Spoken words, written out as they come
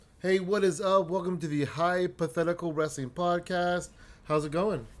Hey, what is up? Welcome to the Hypothetical Wrestling Podcast. How's it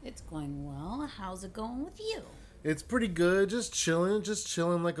going? It's going well. How's it going with you? It's pretty good. Just chilling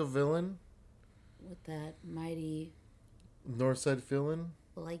like a villain. With that mighty... Northside feeling.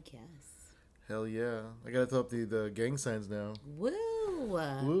 Well, I guess. Hell yeah. I gotta throw up the gang signs now. Woo! Woo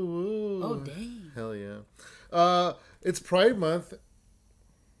woo. Oh, dang. Hell yeah. It's Pride Month.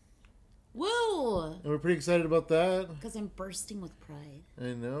 Woo! And we're pretty excited about that. Because I'm bursting with pride.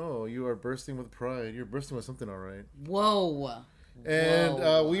 I know. You are bursting with pride. You're bursting with something, all right. Whoa!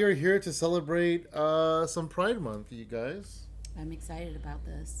 And we are here to celebrate some Pride Month, you guys. I'm excited about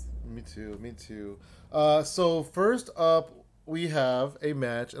this. Me too. So first up, we have a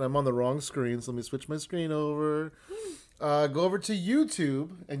match, and I'm on the wrong screen, so let me switch my screen over. Go over to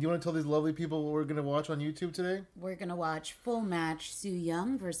YouTube, and you want to tell these lovely people what we're going to watch on YouTube today? We're going to watch full match Su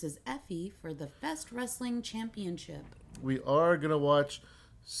Yung versus Effy for the Fest Wrestling Championship. We are going to watch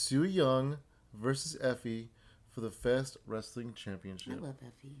Su Yung versus Effy for the Fest Wrestling Championship. I love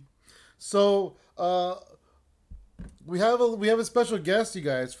Effy. So, we have a special guest, you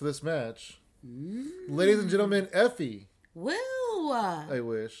guys, for this match. Ladies and gentlemen, Effy. Woo! I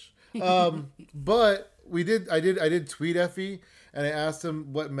wish. But I did tweet Effy, and I asked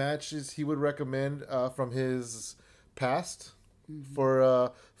him what matches he would recommend from his past for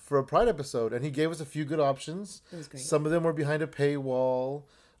a Pride episode, and he gave us a few good options. That was great. Some of them were behind a paywall,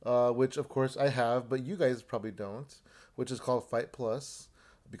 which of course I have, but you guys probably don't, which is called Fight Plus,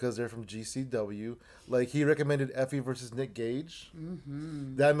 because they're from GCW. Like, he recommended Effy versus Nick Gage.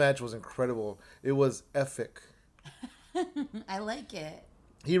 Mm-hmm. That match was incredible. It was epic. I like it.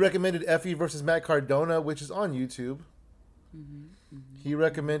 He recommended Effy versus Matt Cardona, which is on YouTube. He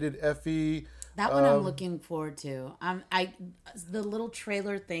recommended Effy. That one I'm looking forward to. The little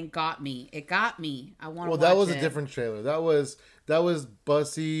trailer thing got me. It got me. I want to watch it. Well, that was a different trailer. That was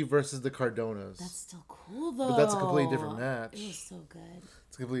Bussy versus the Cardonas. That's still cool, though. But that's a completely different match. It was so good.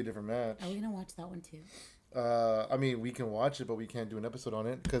 It's a completely different match. Are we going to watch that one, too? I mean, we can watch it, but we can't do an episode on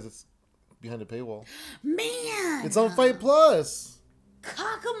it because it's behind a paywall. Man! It's on Fight Plus!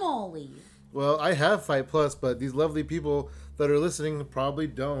 Cockamole! Well, I have Fight Plus, but these lovely people that are listening probably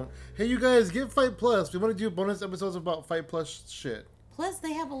don't. Hey, you guys, get Fight Plus. We want to do bonus episodes about Fight Plus shit. Plus,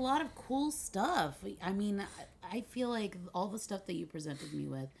 they have a lot of cool stuff. I mean, I feel like all the stuff that you presented me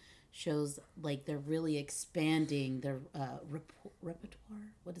with shows like they're really expanding their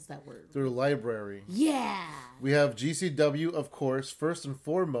repertoire. What is that word? Their library. Yeah! We have GCW, of course, first and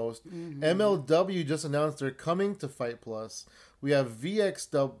foremost. MLW just announced they're coming to Fight Plus. We have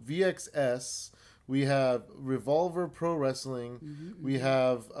VXS. We have Revolver Pro Wrestling. We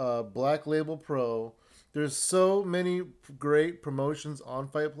have Black Label Pro. There's so many great promotions on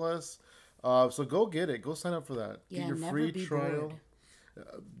Fight Plus. So go get it. Go sign up for that. Yeah, get your never free be trial. bored.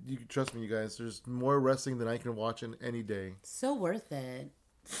 You can trust me, you guys. There's more wrestling than I can watch in any day. So worth it.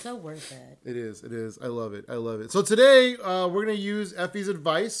 So worth it. It is. I love it. So today, we're going to use Effy's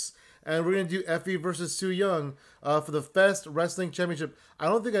advice, and we're going to do Effy versus Su Yung for the Fest Wrestling Championship. I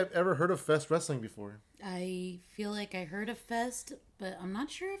don't think I've ever heard of Fest Wrestling before. I feel like I heard of Fest, but I'm not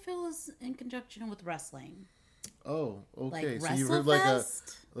sure if it was in conjunction with wrestling. Oh, okay. Like so you've heard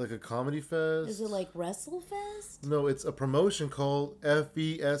like a comedy fest? Is it like WrestleFest? No, it's a promotion called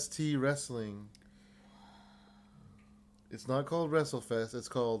FEST Wrestling. It's not called WrestleFest. It's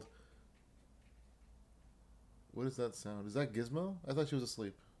called... What is that sound? Is that Gizmo? I thought she was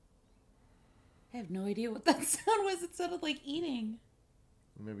asleep. I have no idea what that sound was. It sounded like eating.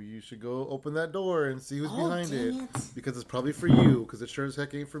 Maybe you should go open that door and see who's behind it. Dang it. Because it's probably for you, because it sure as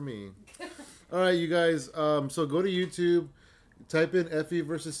heck ain't for me. All right, you guys. So go to YouTube, type in Effy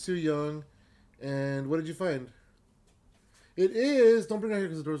versus Su Yung, and what did you find? It is... Don't bring her here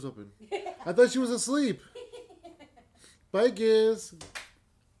because the door's open. I thought she was asleep. Bye, Giz.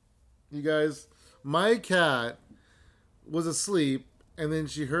 You guys, my cat was asleep, and then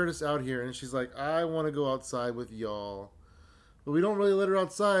she heard us out here, and she's like, I want to go outside with y'all. But we don't really let her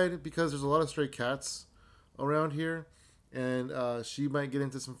outside because there's a lot of stray cats around here, and she might get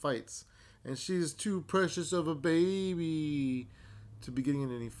into some fights. And she's too precious of a baby to be getting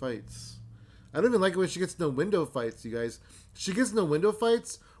in any fights. I don't even like it when she gets in the window fights, you guys. She gets in the window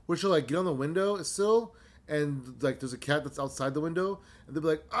fights where she'll like get on the window sill, and like there's a cat that's outside the window, and they'll be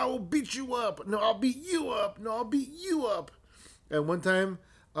like, I will beat you up. No, I'll beat you up. No, I'll beat you up. And one time,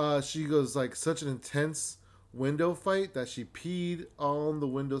 she goes like such an intense window fight that she peed on the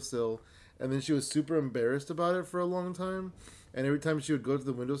windowsill, and then she was super embarrassed about it for a long time. And every time she would go to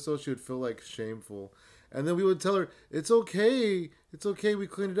the windowsill, she would feel like shameful. And then we would tell her, it's okay, we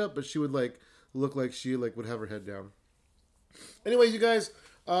cleaned it up. But she would like look like she like would have her head down. Anyway, you guys,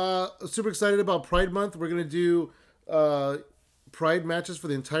 Super excited about Pride Month. We're gonna do Pride matches for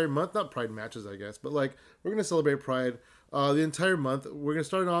the entire month. Not Pride matches, I guess, but like we're gonna celebrate Pride the entire month. We're gonna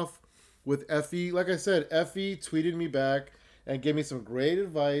start off with Effy. Like I said, Effy tweeted me back and gave me some great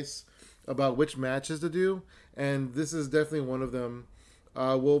advice about which matches to do, and this is definitely one of them.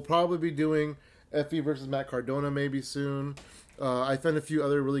 We'll probably be doing Effy versus Matt Cardona maybe soon. I found a few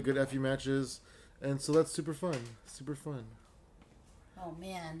other really good Effy matches, and so that's super fun. Super fun. Oh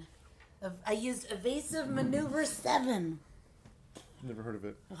man, I used evasive maneuver 7. Never heard of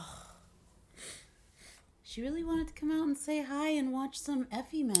it. She really wanted to come out and say hi and watch some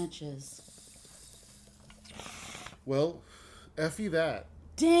Effy matches. Well, Effy that.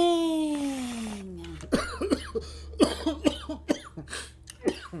 Dang.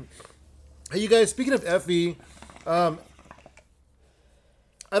 Hey, you guys, speaking of Effy, I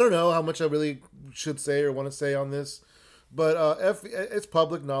don't know how much I really should say or want to say on this, but Effy, it's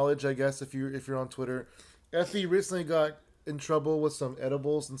public knowledge, I guess, if you're on Twitter. Effy recently got in trouble with some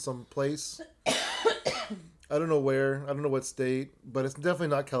edibles in some place. I don't know where. I don't know what state, but it's definitely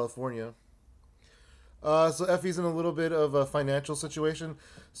not California. So Effy's in a little bit of a financial situation.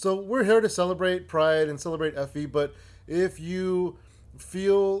 So we're here to celebrate Pride and celebrate Effy, but if you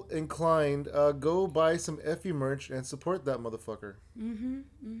feel inclined, go buy some Effy merch and support that motherfucker.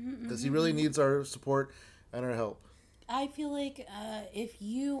 Because he really needs our support and our help. I feel like if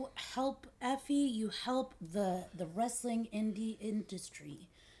you help Effy, you help the wrestling indie industry.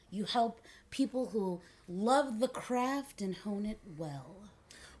 You help people who love the craft and hone it well.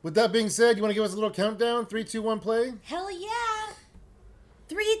 With that being said, you want to give us a little countdown? 3, 2, 1, play? Hell yeah!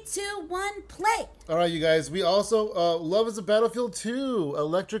 3, 2, 1, play! All right, you guys. We also, Love is a Battlefield 2,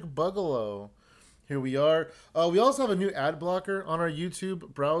 Electric Boogaloo. Here we are. We also have a new ad blocker on our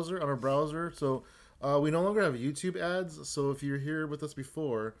YouTube browser, so we no longer have YouTube ads. So if you're here with us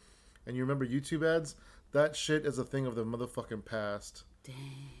before and you remember YouTube ads, that shit is a thing of the motherfucking past. Dang.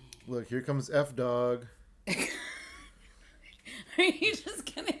 Look, here comes F-Dog. Are you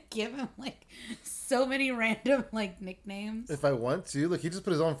just gonna give him like so many random like nicknames? If I want to. Look, he just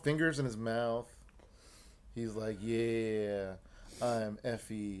put his own fingers in his mouth. He's like, yeah, I'm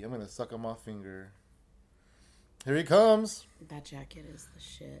Effy. I'm gonna suck on my finger. Here he comes. That jacket is the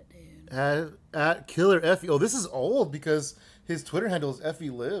shit, dude. At Killer Effy. Oh, this is old because his Twitter handle is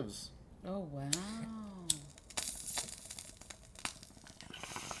Effy Lives. Oh wow.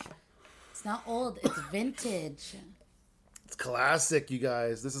 It's not old, it's vintage. It's classic, you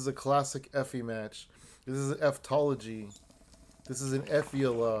guys. This is a classic Effy match. This is an F-tology. This is an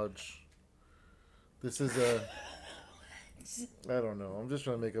Effyology. This is a... I don't know. I'm just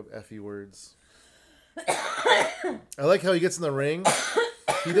trying to make up Effy words. I like how he gets in the ring.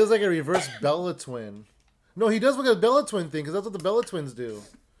 He does like a reverse Bella Twin. No, he does like a Bella Twin thing because that's what the Bella Twins do.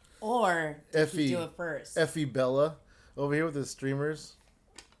 Or Effy, do it first. Effy Bella over here with his streamers.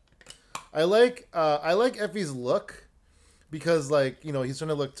 I like Effy's look because like, you know, he's trying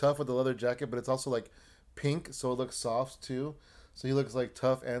to look tough with the leather jacket, but it's also like pink, so it looks soft too. So he looks like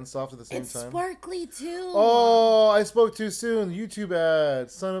tough and soft at the same time. It's sparkly too. Oh, I spoke too soon. YouTube ad.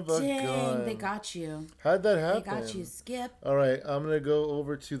 Son of a gun. They got you. How'd that happen? They got you, Skip. All right, I'm going to go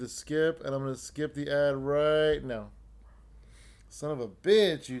over to the skip, and I'm going to skip the ad right now. Son of a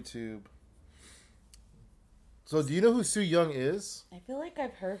bitch, YouTube. So do you know who Sue Young is? I feel like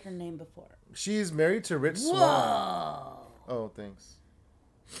I've heard her name before. She's married to Rich Swann. Whoa. Oh, thanks.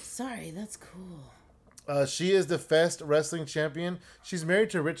 Sorry, that's cool. She is the Fest wrestling champion. She's married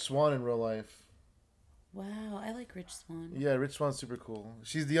to Rich Swann in real life. Wow, I like Rich Swann. Yeah, Rich Swann's super cool.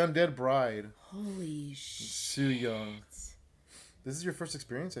 She's the Undead Bride. Holy shit. Sue Young. This is your first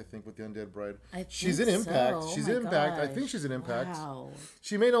experience, I think, with the Undead Bride. She's in Impact. So. She's in Impact. I think she's in Impact. Wow.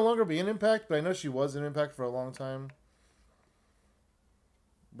 She may no longer be in Impact, but I know she was in Impact for a long time.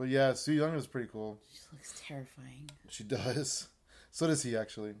 But yeah, Sue Young is pretty cool. She looks terrifying. She does. So does he,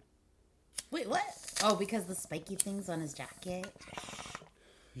 actually. Wait, what? Oh, because the spiky things on his jacket?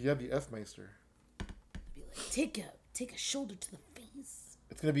 Yeah, the F-Meister. Be like, take a shoulder to the face.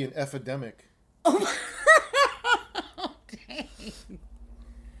 It's going to be an epidemic. Oh, dang.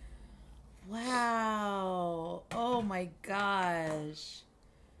 Wow. Oh, my gosh.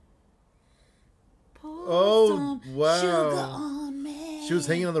 Pour some wow. sugar on me. She was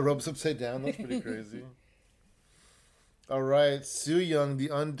hanging on the ropes upside down. That's pretty crazy. All right, Sue Young, the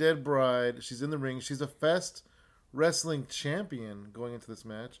Undead Bride. She's in the ring. She's a Fest wrestling champion going into this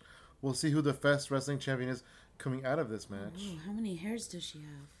match. We'll see who the Fest wrestling champion is coming out of this match. Ooh, how many hairs does she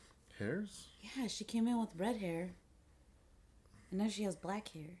have? Hairs? Yeah, she came in with red hair. And now she has black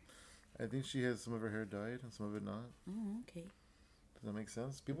hair. I think she has some of her hair dyed and some of it not. Oh, okay. Does that make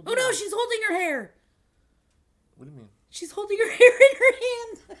sense? People. Oh no, she's holding her hair. What do you mean? She's holding her hair in her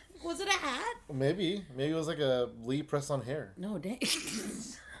hand. Was it a hat? Maybe it was like a Lee press on hair. No, dang.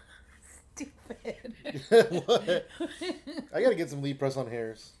 Stupid. What? I gotta get some Lee press on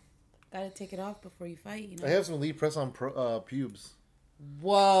hairs. Gotta take it off before you fight, you know. I have some Lee press on pubes.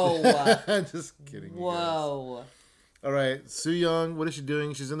 Whoa. Just kidding. Whoa. All right, Su Yung, what is she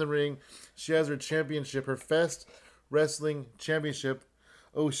doing? She's in the ring. She has her championship, her Fest Wrestling Championship.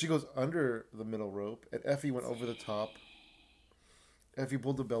 Oh, she goes under the middle rope, and Effy went over the top. Effy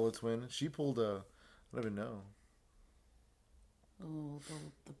pulled the Bella Twin. She pulled a, I don't even know. Oh,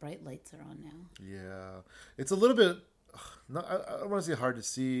 the bright lights are on now. Yeah, it's a little bit. Not, I don't want to say hard to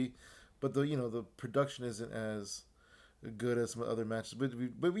see, but the production isn't as good as some other matches.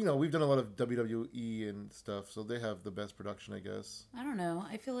 But we've done a lot of WWE and stuff, so they have the best production, I guess. I don't know.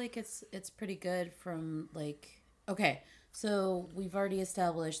 I feel like it's pretty good from like. Okay, so we've already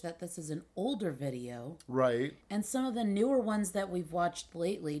established that this is an older video. Right. And some of the newer ones that we've watched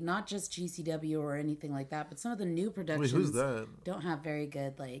lately, not just GCW or anything like that, but some of the new productions. Wait, who's that? Don't have very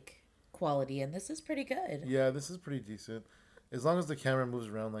good like quality, and this is pretty good. Yeah, this is pretty decent. As long as the camera moves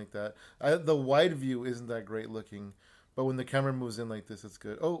around like that. The wide view isn't that great looking, but when the camera moves in like this, it's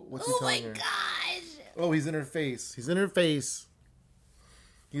good. Oh, what's he telling her? Oh my gosh! Oh, he's in her face. He's in her face.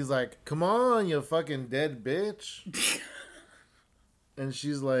 He's like, come on, you fucking dead bitch. And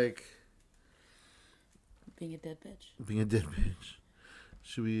she's like... Being a dead bitch. Being a dead bitch.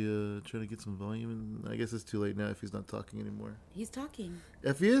 Should we try to get some volume? I guess it's too late now if he's not talking anymore. He's talking.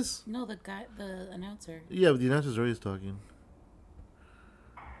 Effy is? No, the announcer. Yeah, but the announcer's always talking.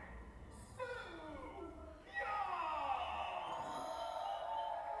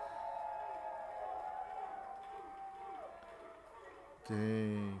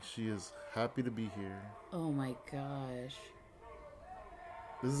 Dang, she is happy to be here. Oh my gosh.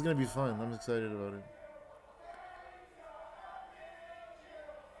 This is going to be fun. I'm excited about it.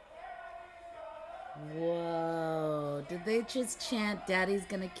 Whoa. Did they just chant, Daddy's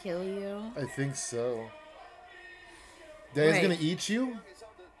gonna kill you? I think so. Daddy's Wait. going to eat you?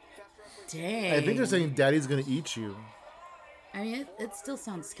 Dang. I think they're saying Daddy's going to eat you. I mean, it still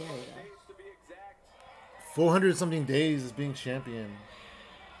sounds scary though. 400 something days as being champion.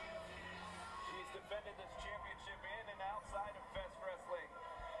 She's defended this championship in and outside of Fest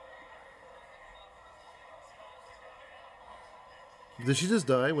Wrestling. Did she just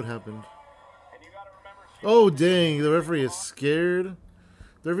die? What happened? And you gotta remember Oh, dang. The referee is scared.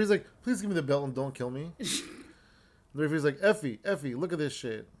 The referee's like, please give me the belt and don't kill me. The referee's like, Effy, look at this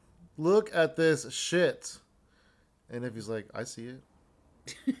shit. Look at this shit. And Effy's like, I see it.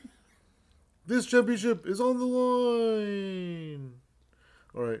 This championship is on the line.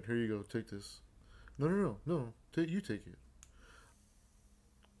 All right, here you go. Take this. No. You take it.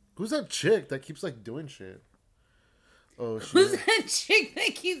 Who's that chick that keeps like doing shit? Oh, Who's that chick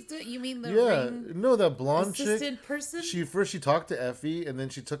that keeps doing? You mean the ring no, that blonde assistant chick. person? She talked to Effy and then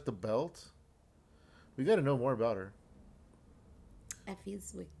she took the belt. We got to know more about her.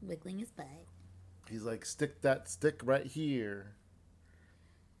 Effy's wiggling his butt. He's like, stick that stick right here.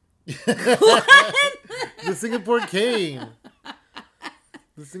 What? The Singapore cane.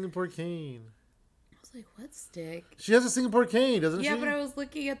 The Singapore cane. I was like, what stick? She has a Singapore cane, doesn't she? Yeah, but I was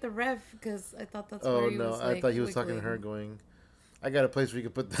looking at the ref because I thought that's Oh where he no, was like, I thought he was talking to her going, I got a place where you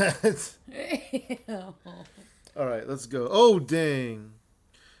can put that. Ew. All right, let's go. Oh, dang.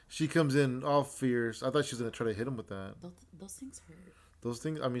 She comes in all fierce. I thought she was going to try to hit him with that. Those things hurt. Those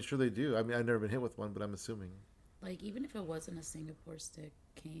things, I mean, sure they do. I mean, I've never been hit with one, but I'm assuming. Like, even if it wasn't a Singapore stick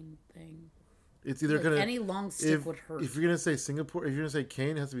cane thing. It's either Like, going to... any long stick would hurt. If you're going to say Singapore, if you're going to say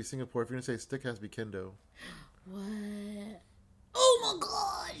cane, it has to be Singapore. If you're going to say stick, it has to be kendo. What? Oh my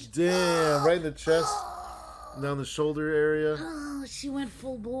gosh! Damn, right in the chest, down the shoulder area. Oh, she went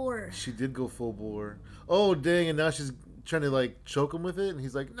full bore. She did go full bore. Oh, dang, and now she's trying to, like, choke him with it, and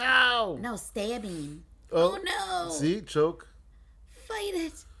he's like, no! No, stabbing. Oh, no! See? Choke. Fight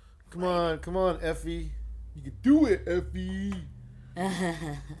it! Come on, Effy. You can do it, Effy.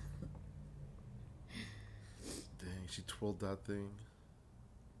 Dang, she twirled that thing.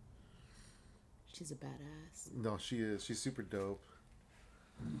 She's a badass. No, she is. She's super dope.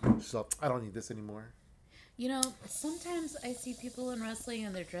 She's like, I don't need this anymore. You know, sometimes I see people in wrestling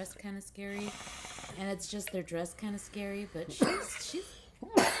and they're dressed kind of scary, and it's just they're dressed kind of scary, but she's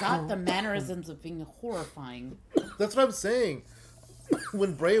got the mannerisms of being horrifying. That's what I'm saying.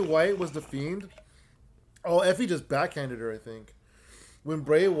 When Bray Wyatt was the Fiend, Effy just backhanded her, I think. When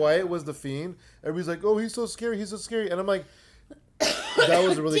Bray Wyatt was the Fiend, everybody's like, oh, he's so scary, and I'm like, That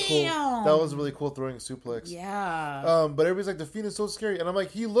was a really cool. Damn. That was a really cool throwing suplex. Yeah. But everybody's like, the Fiend is so scary, and I'm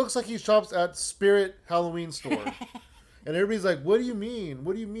like, he looks like he shops at Spirit Halloween store, and everybody's like, what do you mean?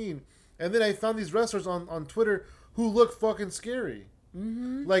 What do you mean? And then I found these wrestlers on Twitter who look fucking scary,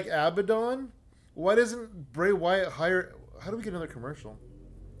 like Abaddon. Why doesn't Bray Wyatt hire? How do we get another commercial?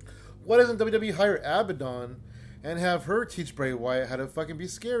 Why doesn't WWE hire Abaddon and have her teach Bray Wyatt how to fucking be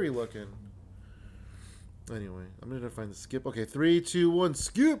scary looking? Anyway, I'm gonna find the skip. Okay, 3, 2, 1,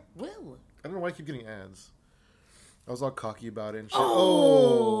 skip. Will. I don't know why I keep getting ads. I was all cocky about it and shit. I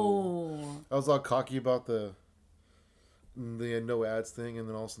was all cocky about the no ads thing, and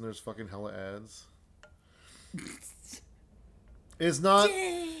then all of a sudden there's fucking hella ads. It's not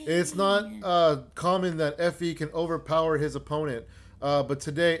common that Effy can overpower his opponent. But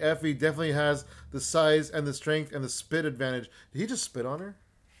today, Effy definitely has the size and the strength and the spit advantage. Did he just spit on her?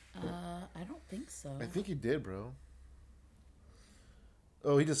 I don't think so. I think he did, bro.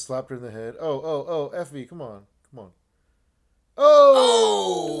 Oh, he just slapped her in the head. Oh, Effy, come on.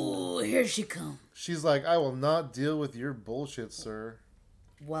 Oh, here she comes. She's like, I will not deal with your bullshit, sir.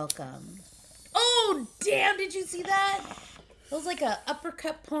 Welcome. Oh, damn, did you see that? It was like a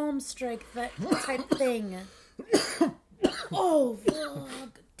uppercut palm strike type thing. Oh,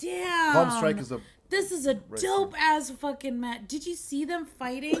 fuck. Damn. Palm strike is a... This is a dope ass fucking match. Did you see them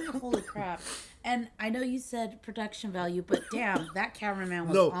fighting? Holy crap. And I know you said production value, but damn, that cameraman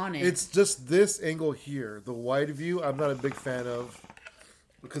was on it. It's just this angle here. The wide view, I'm not a big fan of.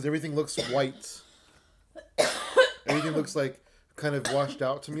 Because everything looks white. Everything looks like kind of washed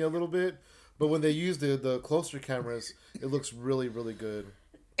out to me a little bit. But when they use the closer cameras, it looks really, really good.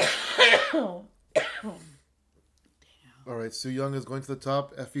 All right, Su Yung is going to the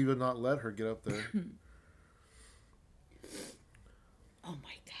top. Effy would not let her get up there. Oh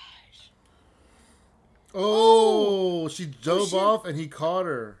my gosh. Oh, she dove off and he caught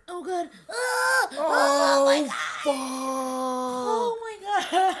her. Oh god. Oh my god. Fuck. Oh my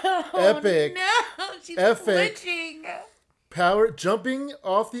god. Epic. No, she's Epic. glitching. Power jumping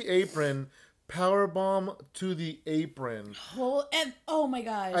off the apron, power bomb to the apron. Oh my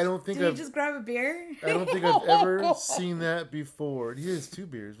gosh. I don't think Did I've he just grab a beer? I don't think I've ever seen that before. He has 2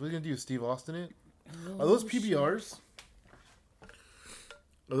 beers. What are you gonna do? Steve Austin it? Are those PBRs?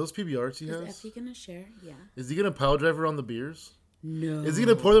 Are those PBRs he has? Is Effy gonna share? Yeah. Is he gonna power drive her on the beers? No. Is he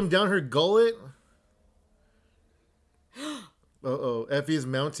gonna pour them down her gullet? Effy is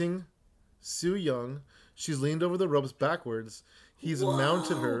mounting Su Yung. She's leaned over the ropes backwards. He's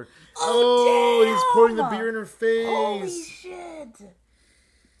mounted her. Oh, he's pouring the beer in her face. Holy shit.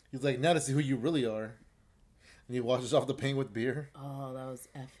 He's like, now to see who you really are. And he washes off the paint with beer. Oh, that was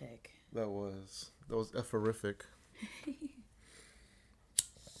epic. That was efforific.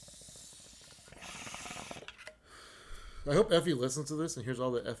 I hope Effy listens to this and hears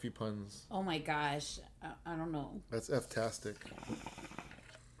all the Effy puns. Oh my gosh. I don't know. That's F-tastic.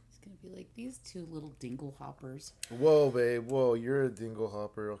 It's going to be like these 2 little dingle hoppers. Whoa, babe. Whoa, you're a dingle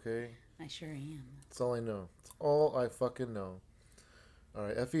hopper, okay? I sure am. That's all I know. That's all I fucking know. All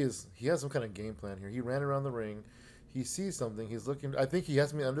right, Effy he has some kind of game plan here. He ran around the ring. He sees something. He's looking. I think he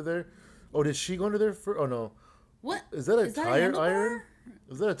has me under there. Oh, did she go under there for? Oh, no. What? Is that a tire handlebar? iron?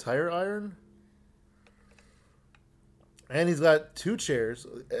 Is that a tire iron? And he's got 2 chairs.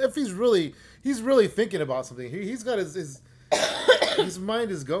 Effy's he's really thinking about something. He's got his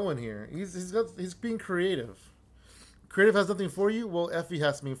mind is going here. He's being creative. Creative has nothing for you? Well, Effy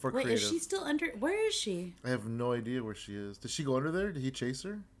has me for creative. Wait, is she still under? Where is she? I have no idea where she is. Did she go under there? Did he chase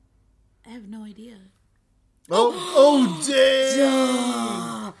her? I have no idea. Oh,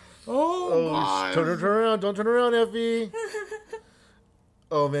 dang! Oh, God. Turn around. Don't turn around, Effy.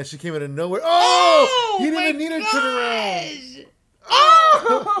 Oh, man, she came out of nowhere. Oh! He didn't even need her to turn around.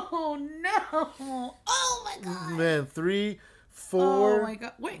 Oh, no. Oh, my God. Man, 3, 4. Oh, my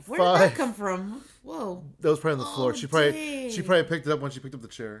God. Wait, where 5. did that come from? Whoa. That was probably on the floor. She dang. probably picked it up when she picked up the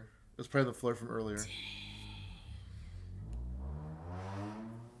chair. It was probably on the floor from earlier. Dang.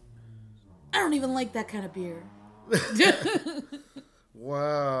 I don't even like that kind of beer.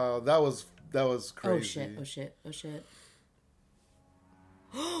 Wow, that was crazy. Oh, shit.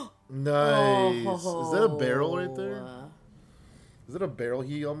 Nice. Is that a barrel right there? Is that a barrel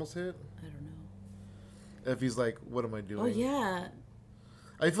he almost hit? I don't know. Effy's like, what am I doing? Oh, yeah.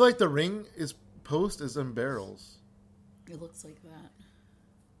 I feel like the ring post is in barrels. It looks like that.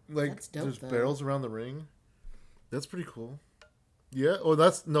 Like, That's dope, there's though. barrels around the ring. That's pretty cool. Yeah. Oh,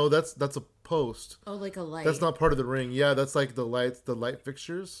 that's a post. Oh, like a light. That's not part of the ring. Yeah, that's like the light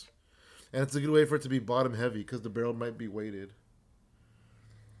fixtures. And it's a good way for it to be bottom heavy because the barrel might be weighted.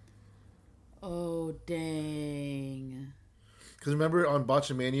 Oh, dang. Because remember on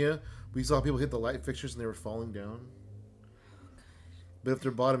Botchamania, we saw people hit the light fixtures and they were falling down. But if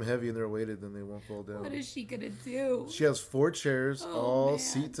they're bottom heavy and they're weighted, then they won't fall down. What is she gonna do? She has 4 chairs, Oh, all man.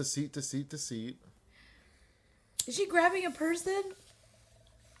 seat to seat to seat to seat. Is she grabbing a person?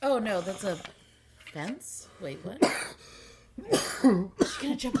 Oh no, that's a fence. Wait, what? She's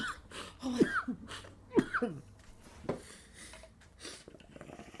gonna jump. Oh my.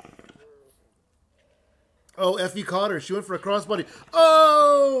 Oh, Effy caught her. She went for a crossbody.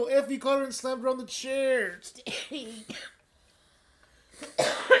 Oh, Effy caught her and slammed her on the chair.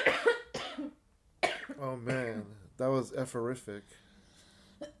 Oh man, that was efforific.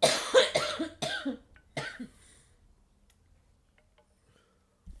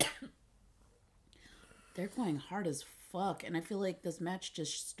 They're going hard as fuck, and I feel like this match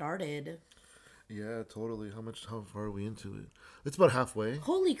just started. Yeah, totally. How far are we into it? It's about halfway.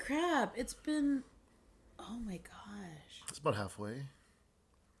 Holy crap! It's been. Oh my gosh. It's about halfway.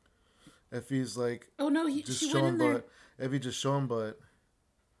 Effie's like, Oh no, just she went showing in there. butt. Effie just showing butt.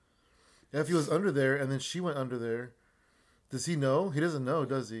 Effie was under there, and then she went under there. Does he know? He doesn't know,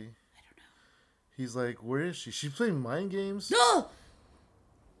 does he? I don't know. He's like, where is she? She's playing mind games. No!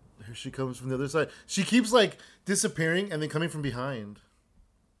 Here she comes from the other side. She keeps like disappearing and then coming from behind.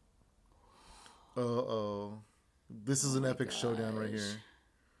 Uh-oh. This is an epic showdown right here.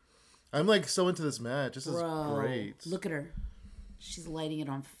 I'm like so into this match. This is great. Look at her. She's lighting it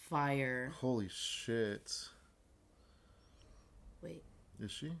on fire. Holy shit. Wait,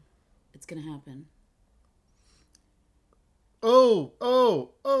 Is she? it's gonna happen. Oh!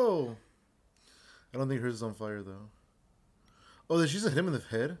 I don't think hers is on fire though. Oh, did she just hit him in the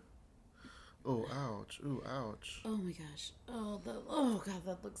head? Oh, ouch. Ooh, ouch. Oh my gosh. Oh god,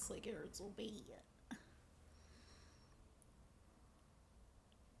 that looks like it hurts so bad.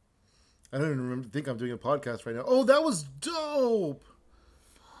 I don't even think I'm doing a podcast right now. Oh, that was dope!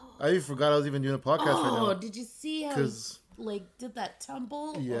 I even forgot I was even doing a podcast right now. Oh, did you see how he, like, did that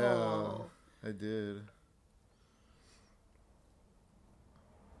tumble? Yeah, Oh. I did.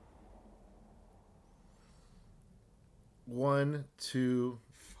 One, two,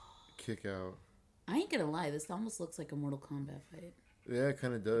 kick out. I ain't gonna lie, this almost looks like a Mortal Kombat fight. Yeah, it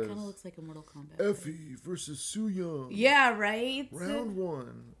kind of does. Kind of looks like a Mortal Kombat fight. Effie versus Su Young. Yeah, right? Round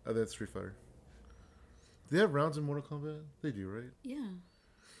 1. Oh, that's Street Fighter. Do they have rounds in Mortal Kombat? They do, right? Yeah.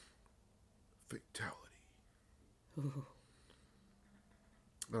 Fatality. Ooh.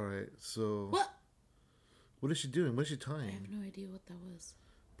 All right, so What? what is she doing? What is she I tying? have no idea what that was.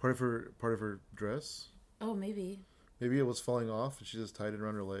 Part of her dress? Oh, maybe. Maybe it was falling off and she just tied it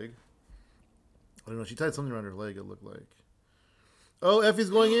around her leg. I don't know. She tied something around her leg, it looked like. Oh, Effie's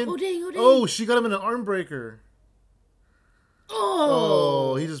going in. Oh, dang, oh, dang. Oh, she got him in an arm breaker.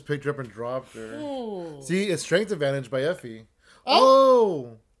 Oh. Oh, he just picked her up and dropped her. Oh. See, it's strength advantage by Effie.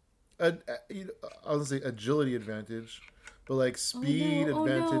 Oh! I was going to say agility advantage, but like speed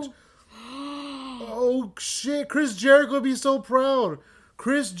advantage. Oh, shit. Chris Jericho would be so proud.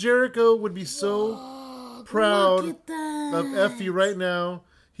 Chris Jericho would be so proud Look at that. of Effie right now.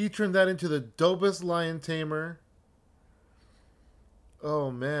 He turned that into the dopest lion tamer.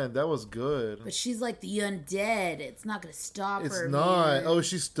 Oh, man. That was good. But she's like the undead. It's not going to stop It's her. not. Man. Oh,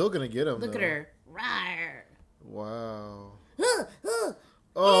 she's still going to get him, Look though. at her. Rawr. Wow.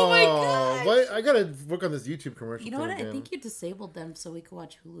 Oh my gosh. What? I gotta work on this YouTube commercial. You know what? thing I again. think you disabled them so we could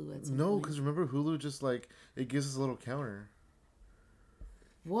watch Hulu at some No, point. because remember Hulu just like it gives us a little counter.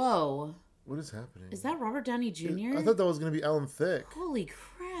 Whoa. What is happening? Is that Robert Downey Jr.? I thought that was gonna be Alan Thicke. Holy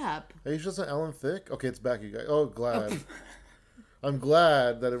crap. Are you sure it's not Alan Thicke? Okay, it's back, you guys. Oh, glad. I'm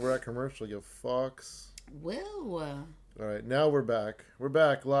glad that we're at commercial. You fucks. Whoa. All right, now we're back. We're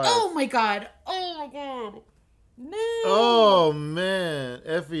back live. Oh my god. Oh my god. No. Oh man,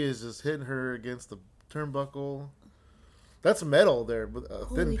 Effie is just hitting her against the turnbuckle. That's metal there with a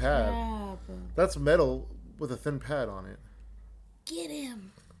thin Holy pad. crap. That's metal with a thin pad on it. Get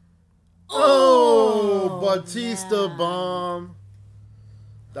him. Oh, Batista man. bomb.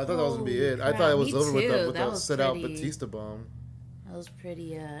 I thought that was gonna be it. I Holy thought it was crap, over me too. with That the was set out pretty- Batista bomb. That was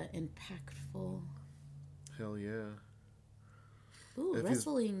pretty impactful. Hell yeah. Ooh, If he's-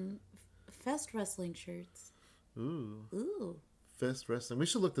 wrestling. Fest wrestling shirts. Ooh. Ooh. Fest Wrestling. We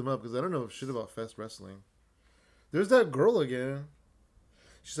should look them up because I don't know shit about Fest Wrestling. There's that girl again.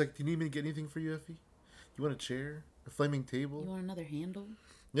 She's like, "Do you need me to get anything for you, Effie? You want a chair? A flaming You table?" want another handle?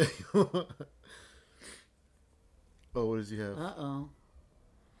 Yeah. Oh, what does he have? Uh-oh.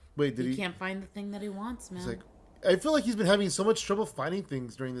 Wait, did He he? can't find the thing that he wants, man. He's like, I feel like he's been having so much trouble finding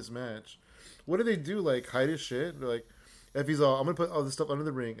things during this match. What do they do? Like hide his shit? They're like, Effie's all, "I'm gonna put all this stuff under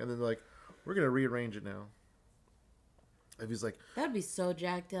the ring," and then they're like, "We're gonna rearrange it now." Effy's like, That'd be so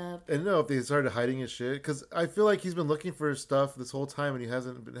jacked up. and no, if they started hiding his shit, because I feel like he's been looking for stuff this whole time and he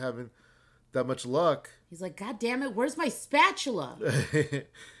hasn't been having that much luck. He's like, God damn it, where's my spatula?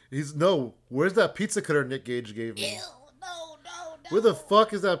 Where's that pizza cutter Nick Gage gave me? Ew, no. Where the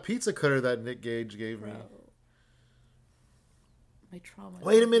fuck is that pizza cutter that Nick Gage gave me? My trauma.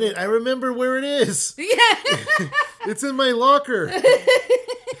 Wait a minute, I remember where it is. Yeah. It's in my locker.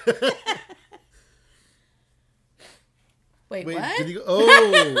 Wait, Wait, what? did he go?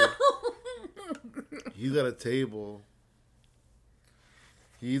 Oh. He's got a table.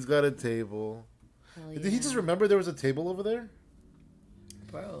 He's got a table. Hell Did he yeah. just remember there was a table over there?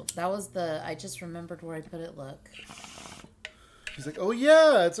 Bro, that was I just remembered where I put it, look. He's like, oh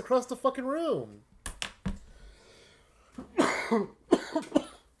yeah, it's across the fucking room.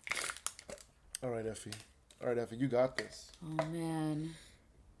 All right, Effy, you got this.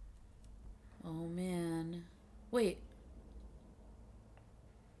 Oh, man. Wait,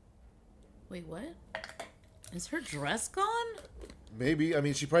 what? Is her dress gone? Maybe. I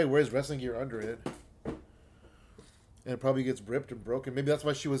mean, she probably wears wrestling gear under it. And it probably gets ripped and broken. Maybe that's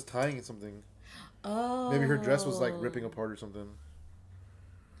why she was tying something. Oh. Maybe her dress was like ripping apart or something.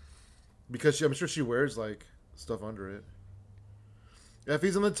 Because I'm sure she wears like stuff under it.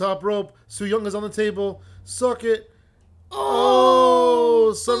 Effy's on the top rope. Soo Young is on the table. Suck it.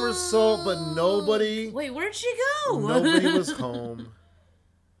 Oh, somersault, but nobody. Wait, where'd she go? Nobody was home.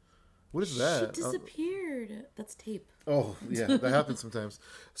 What is that? She disappeared. That's tape. Oh, yeah, that happens sometimes.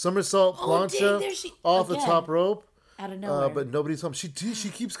 Somersault, Oh, dang, plancha, there she- off the again. top rope. Out of nowhere. But nobody's home. She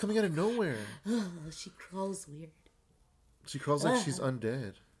keeps coming out of nowhere. She crawls weird. She crawls like she's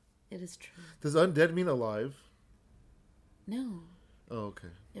undead. It is true. Does undead mean alive? No. Oh, okay.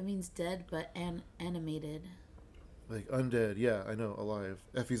 It means dead, but animated. Like undead, yeah, I know, alive.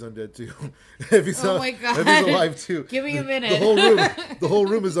 Effy's undead too. Effy's Oh my God. Effy's alive too. Give me a minute. The whole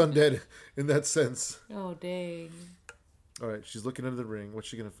room is undead in that sense. Oh, dang. All right, she's looking under the ring. What's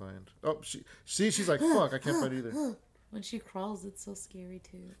she gonna find? Oh, she's like, fuck, I can't find either. When she crawls, it's so scary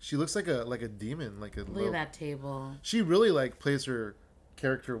too. She looks like a demon, like a. Look at that table. She really like plays her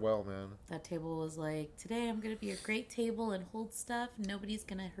character well, man. That table was like, today I'm going to be a great table and hold stuff. Nobody's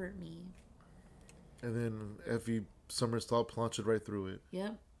going to hurt me. And then Effy somersault plunged right through it.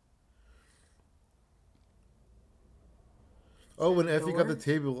 Yep. Oh, when Effy got door? the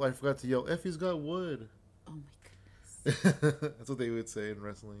table, I forgot to yell, Effy's got wood. Oh my goodness. That's what they would say in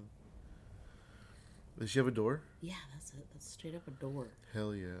wrestling. Does she have a door? Yeah, that's it. That's straight up a door.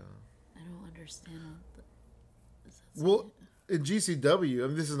 Hell yeah. I don't understand. Well, in GCW, I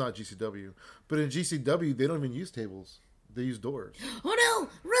mean, this is not GCW, but in GCW, they don't even use tables. They use doors. Oh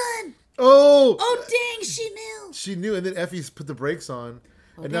no! Run! Oh! Oh dang! She knew. She knew, and then Effie's put the brakes on,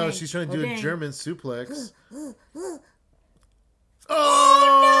 Oh, and now dang. she's trying to Oh, do a dang. German suplex.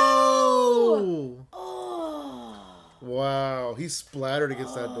 Oh! Oh! Wow, he splattered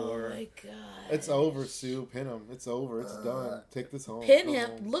against that Oh door. my god! It's over, Sue. Pin him. It's over. It's done. Take this home. Pin Go him.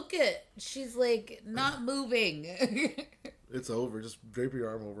 home. Look at. She's like not moving. It's over. Just drape your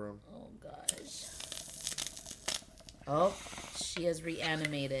arm over him. Oh gosh. Oh, she has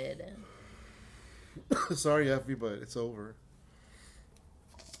reanimated. Sorry, Effie, but it's over.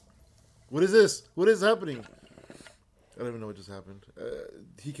 What is this? What is happening? I don't even know what just happened.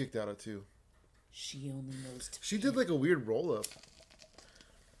 He kicked out at 2. She only knows to She did like a weird roll up.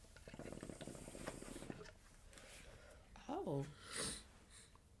 Oh.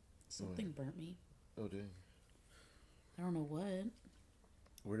 Something burnt me. Oh dang! I don't know what.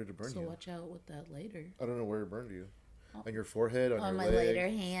 Where did it burn So you? watch out with that later. I don't know where it burned you. On your forehead, on On your my leg. later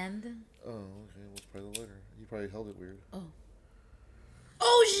hand. Oh, okay. Well, it's probably the lighter. You probably held it weird. Oh.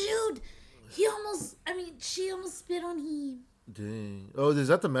 Oh shoot! She almost spit on him. Dang. Oh, is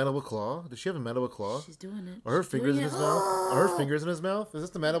that the mandible claw? Does she have a mandible claw? She's doing it. Are her She's fingers in doing his it. mouth? Are her fingers in his mouth? Is this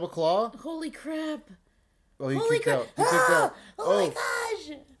the mandible claw? Holy crap! Oh, he Holy kicked crap! out. He kicked out. Oh my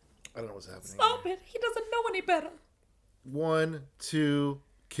gosh! I don't know what's happening. Stop it! He doesn't know any better. 1, 2,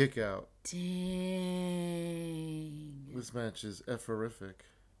 kick out. Dang. This match is F-horrific.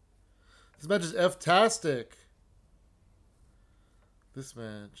 This match is F-tastic. This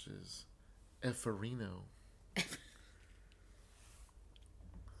match is F-farino.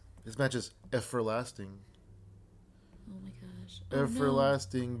 This match is Everlasting. Oh my gosh. Oh, no.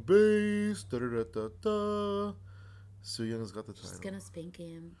 Everlasting base. Da-da-da-da-da. Soo Young's got the title. She's gonna spank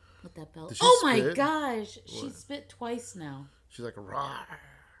him with that belt. Did she Oh my spit? gosh! She What? spit twice now. She's like, rawr.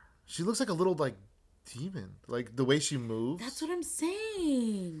 She looks like a little, like, demon. Like, the way she moves. That's what I'm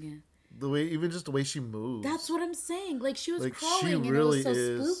saying. The way, even just the way she moves. That's what I'm saying. Like, she was Like, crawling she and really it was so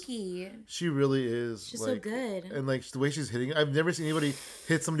is. spooky. She really is. She's like, so good. And like the way she's hitting, I've never seen anybody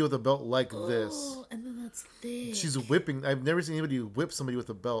hit somebody with a belt like this. Oh, and then that's thick. She's whipping. I've never seen anybody whip somebody with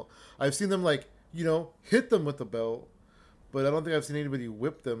a belt. I've seen them like, hit them with the belt, but I don't think I've seen anybody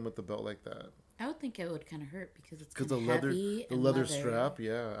whip them with the belt like that. I would think it would kind of hurt because it's Because kind the of heavy. the leather strap,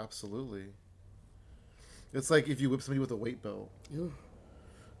 yeah, absolutely. It's like if you whip somebody with a weight belt. Ooh.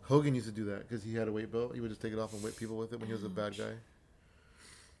 Hogan used to do that because he had a weight belt. He would just take it off and whip people with it when he was a bad guy.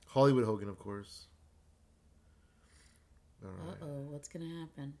 Hollywood Hogan, of course. All right. Uh-oh, what's going to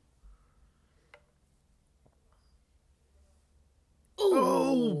happen?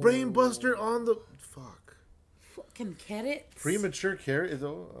 Oh, brain buster on the... Fuck. Fucking carrots. Premature carrot? I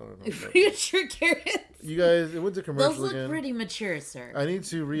don't know. Premature carrots. You guys, it went to commercial Those look again. pretty mature, sir. I need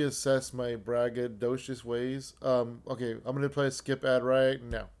to reassess my braggadocious ways. Okay, I'm going to play a skip ad right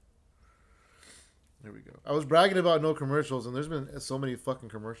now. There we go. I was bragging about no commercials, and there's been so many fucking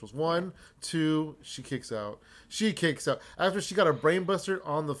commercials. 1, 2, she kicks out. She kicks out. After she got a brain buster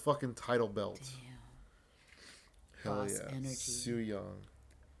on the fucking title belt. Damn. Hell Boss yeah. energy. Su Young.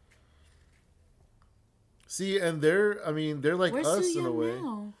 See, and they're like Where's us Su in a Yung way.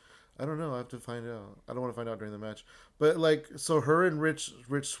 now? I don't know. I have to find out. I don't want to find out during the match. But like, so her and Rich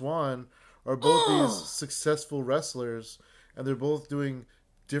Swann are both these successful wrestlers, and they're both doing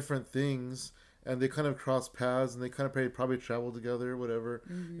different things, and they kind of cross paths, and they kind of probably travel together, whatever.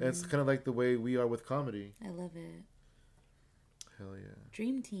 Mm-hmm. And it's kind of like the way we are with comedy. I love it. Hell yeah.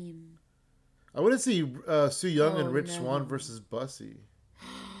 Dream Team. I want to see Su Young and Rich no. Swann versus Bussy.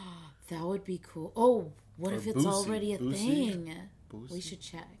 That would be cool. Oh, what Or if it's Boosie. already a Boosie? thing? Boosie? We should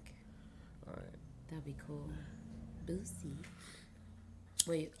check. All right. That'd be cool. Boosie.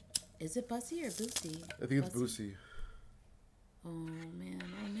 Wait, is it Bussy or Boosie? I think it's Boosie. Oh man,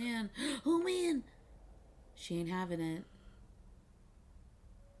 oh man, oh man! She ain't having it.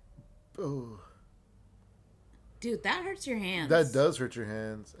 Oh. Dude, that hurts your hands. That does hurt your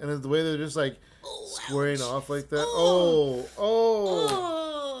hands. And it's the way they're just like squaring ouch. off like that. Oh.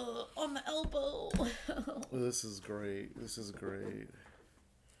 Oh. On the elbow. This is great. This is great.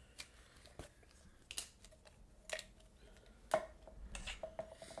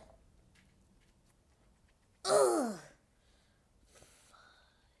 Ugh.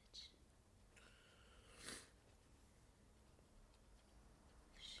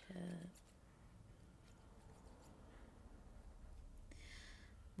 Shit.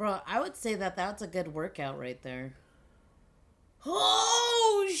 Bro, I would say that that's a good workout right there.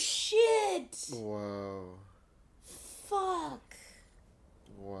 Oh, shit! Wow. Fuck.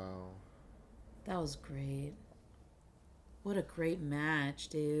 Wow. That was great. What a great match,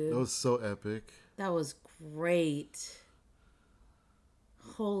 dude. That was so epic. That was great.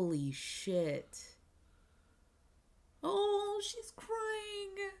 Holy shit. Oh, she's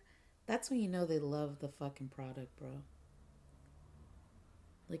crying. That's when you know they love the fucking product, bro.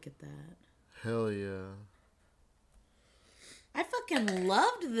 Look at that. Hell yeah. I fucking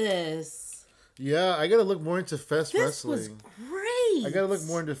loved this. Yeah, I gotta look more into Fest This Wrestling. was great. I gotta look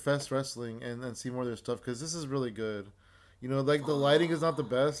more into Fest Wrestling and see more of their stuff because this is really good. You know, like the lighting is not the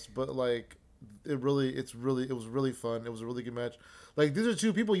best, but like it was really fun. It was a really good match. Like these are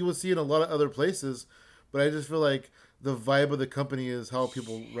two people you would see in a lot of other places, but I just feel like the vibe of the company is how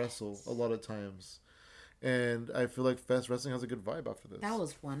people wrestle a lot of times. And I feel like Fest Wrestling has a good vibe after this. That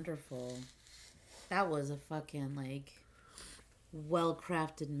was wonderful. That was a fucking like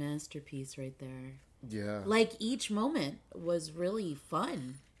well-crafted masterpiece right there. Yeah. Like each moment was really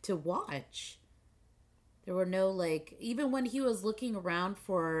fun to watch. There were no like, even when he was looking around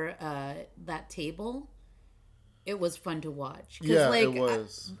for that table, it was fun to watch. Yeah, like, it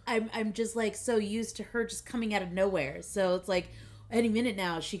was. I'm just like so used to her just coming out of nowhere. So it's like any minute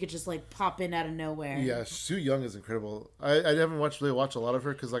now she could just like pop in out of nowhere. Yeah, Su Young is incredible. I haven't really watched a lot of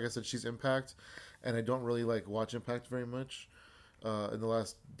her because, like I said, she's Impact, and I don't really like watch Impact very much in the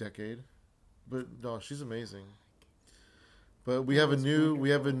last decade. But no, she's amazing. But we have a new.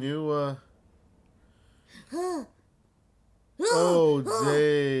 Oh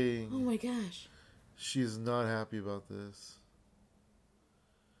dang! Oh my gosh. She's not happy about this.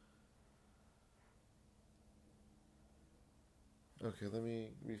 Okay, let me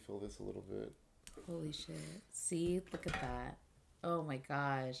refill this a little bit. Holy shit. See? Look at that. Oh my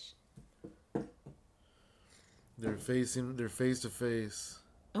gosh. They're face to face.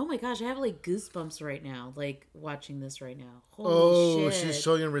 Oh my gosh, I have like goosebumps right now, like watching this right now. Holy shit. She's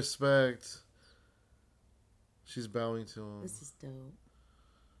showing him respect. She's bowing to him. This is dope.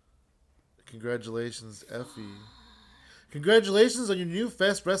 Congratulations, Effy. Congratulations on your new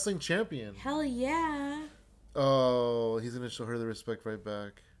Fest Wrestling champion. Hell yeah. Oh, he's going to show her the respect right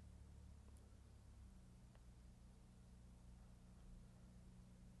back.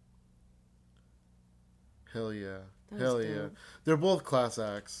 Hell yeah. Hell dope. yeah. They're both class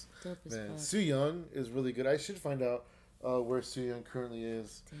acts. Dope as Man, fuck. Su Yung is really good. I should find out where Su Yung currently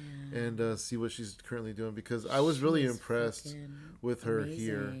is. Damn. And see what she's currently doing, because I was really She is impressed fucking with her amazing.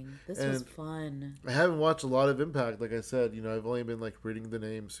 here. This And was fun. I haven't watched a lot of Impact, like I said. You know, I've only been like reading the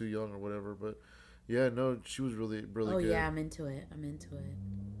name Su Yung or whatever. But yeah, no, she was really Oh good. yeah, I'm into it.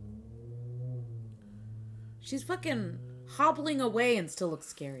 She's fucking hobbling away and still looks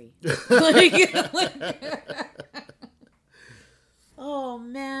scary. Oh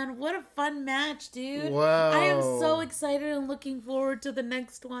man, what a fun match, dude. Wow. I am so excited and looking forward to the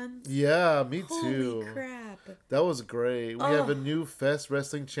next one. Yeah, me too. Holy crap. That was great. We have Oh. a new Fest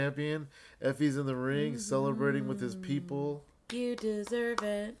Wrestling champion. Effy's in the ring celebrating with his people. You deserve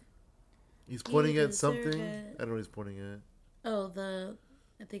it. He's pointing You at something. deserve it. I don't know what he's pointing at. Oh,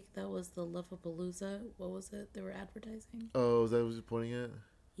 I think that was the Lovapalooza. What was it they were advertising? Oh, is that what he's pointing at?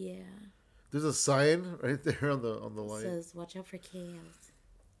 Yeah. There's a sign right there on the It light. says, watch out for chaos.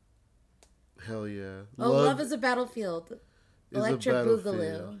 Hell yeah. Oh, love is a battlefield. is Electric battlefield.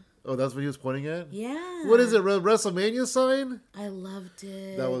 Boogaloo. Oh, that's what he was pointing at? Yeah. What is it? WrestleMania sign? I loved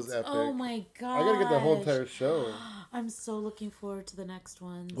it. That was epic. Oh my god. I gotta get that whole entire show. I'm so looking forward to the next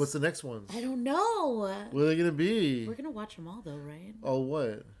ones. What's the next one? I don't know. What are they gonna be? We're gonna watch them all though, right? Oh,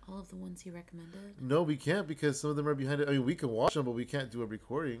 what? All of the ones he recommended. No, we can't, because some of them are behind it. I mean, we can watch them, but we can't do a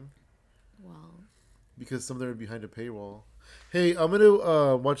recording Well, because some of them are behind a paywall. Hey, I'm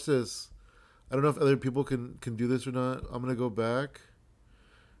gonna watch this. I don't know if other people can do this or not. I'm gonna go back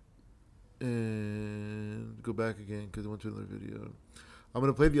and go back again because I went to another video. I'm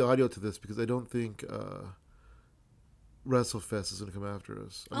gonna play the audio to this because I don't think WrestleFest is gonna come after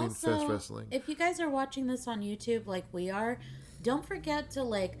us. I mean, Fest Wrestling. if you guys are watching this on YouTube like we are, don't forget to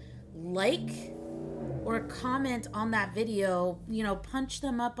like or comment on that video. You know, punch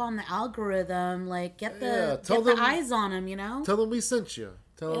them up on the algorithm. Like get the eyes on them. You know, Tell them we sent you.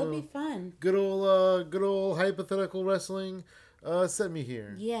 Tell it'll them be fun. good old hypothetical wrestling sent me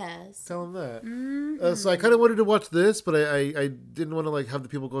here. Yes. Tell them that. Mm-hmm. So I kind of wanted to watch this, but I didn't want to like have the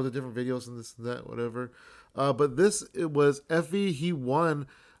people go to different videos and this and that, whatever. But it was Effy. He won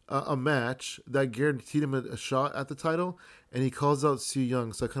a match that guaranteed him a shot at the title, and he calls out Su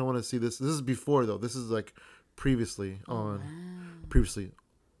Yung. So I kind of want to see this. This is before though. This is like previously on. Wow. Previously.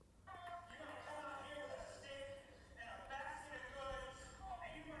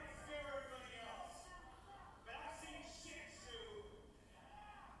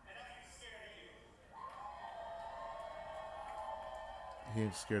 He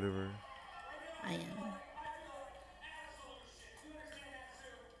ain't scared of her. I am.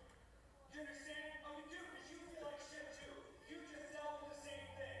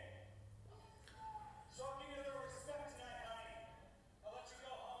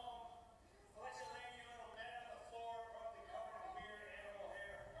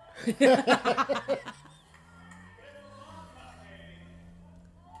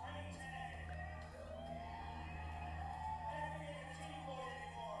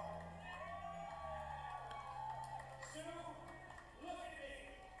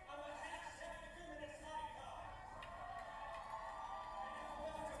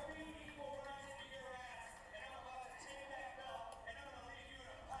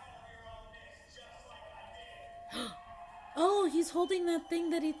 Oh, he's holding that thing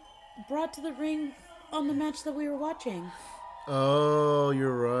that he brought to the ring on the match that we were watching. Oh,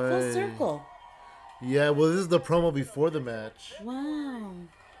 you're right. Full circle. Yeah, well, this is the promo before the match. Wow.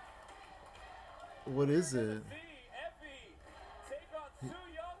 What is it? Effy take on Su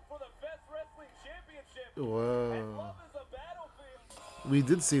Yung for the Fest Wrestling Championship. Wow. Love is a battlefield. We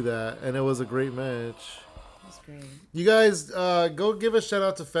did see that, and it was a great match. That's great. You guys, go give a shout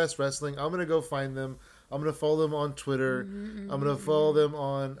out to Fest Wrestling. I'm going to go find them. I'm going to follow them on Twitter. I'm going to follow them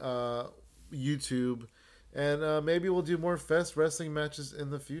on YouTube. And maybe we'll do more Fest Wrestling matches in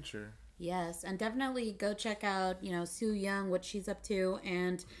the future. Yes, and definitely go check out, Su Yung, what she's up to,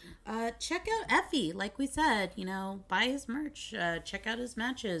 and check out Effy. Like we said, buy his merch, check out his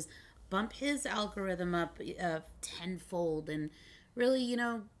matches, bump his algorithm up tenfold, and really,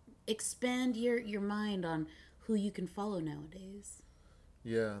 expand your mind on who you can follow nowadays.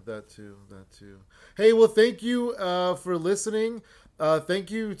 Yeah, that too. Hey, well, thank you for listening. Thank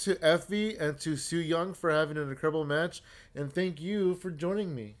you to Effy and to Su Yung for having an incredible match, and thank you for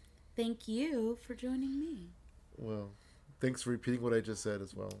joining me. Thank you for joining me. Well, Thanks for repeating what I just said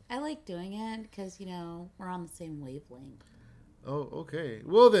as well. I like doing it because, you know, we're on the same wavelength. Oh, okay.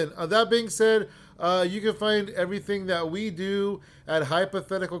 Well then, that being said, you can find everything that we do at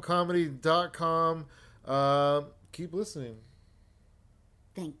hypotheticalcomedy.com. Keep listening.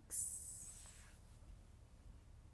 Thanks.